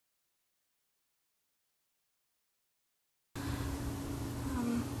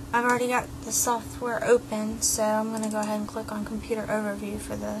I've already got the software open, so I'm going to go ahead and click on Computer Overview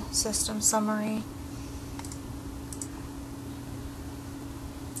for the system summary.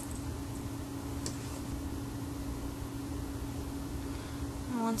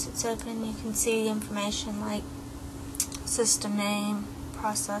 And once it's open, you can see information like system name,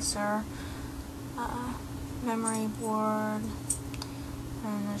 processor, memory board,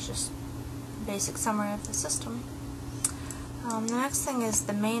 and there's just a basic summary of the system. The next thing is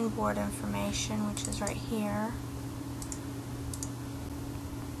the main board information, which is right here.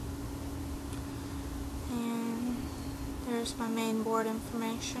 And there's my main board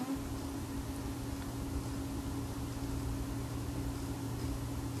information.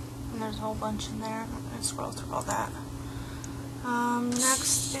 And there's a whole bunch in there. I'm not going to scroll through all that.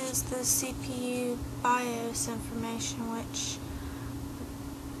 Next is the CPU BIOS information, which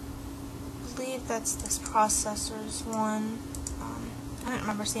I believe that's this processor's one. I don't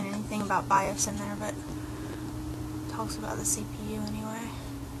remember seeing anything about BIOS in there, but it talks about the CPU anyway.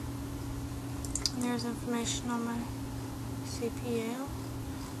 And there's information on my CPU.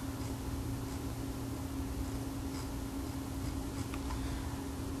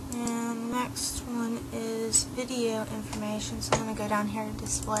 And the next one is video information, so I'm going to go down here to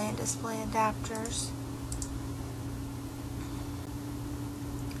display and display adapters.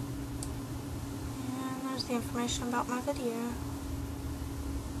 And there's the information about my video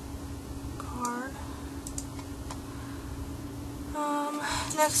card.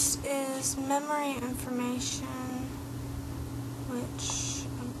 Next is memory information, which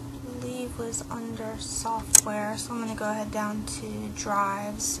I believe was under software, so I'm going to go ahead down to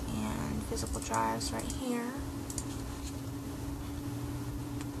drives and physical drives right here.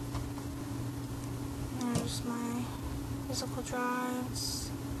 There's my physical drives.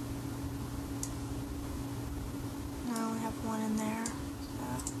 I only have one in there.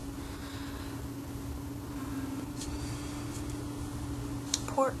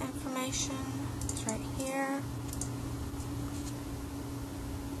 Port information is right here.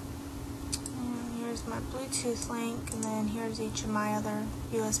 And here's my Bluetooth link, and then here's each of my other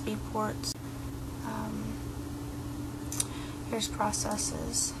USB ports. Here's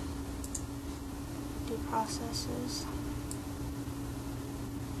processes. Do processes.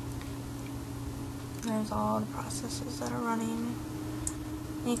 There's all the processes that are running.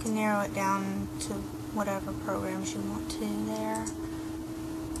 You can narrow it down to whatever programs you want to there.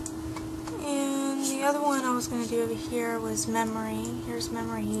 And the other one I was going to do over here was memory. Here's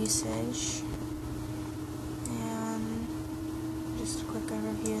memory usage. And just a quick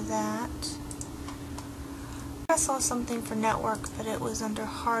overview of that. I saw something for network, but it was under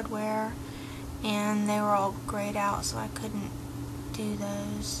hardware, and they were all grayed out, so I couldn't do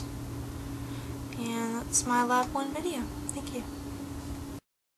those. And that's my Lab 1 video. Thank you.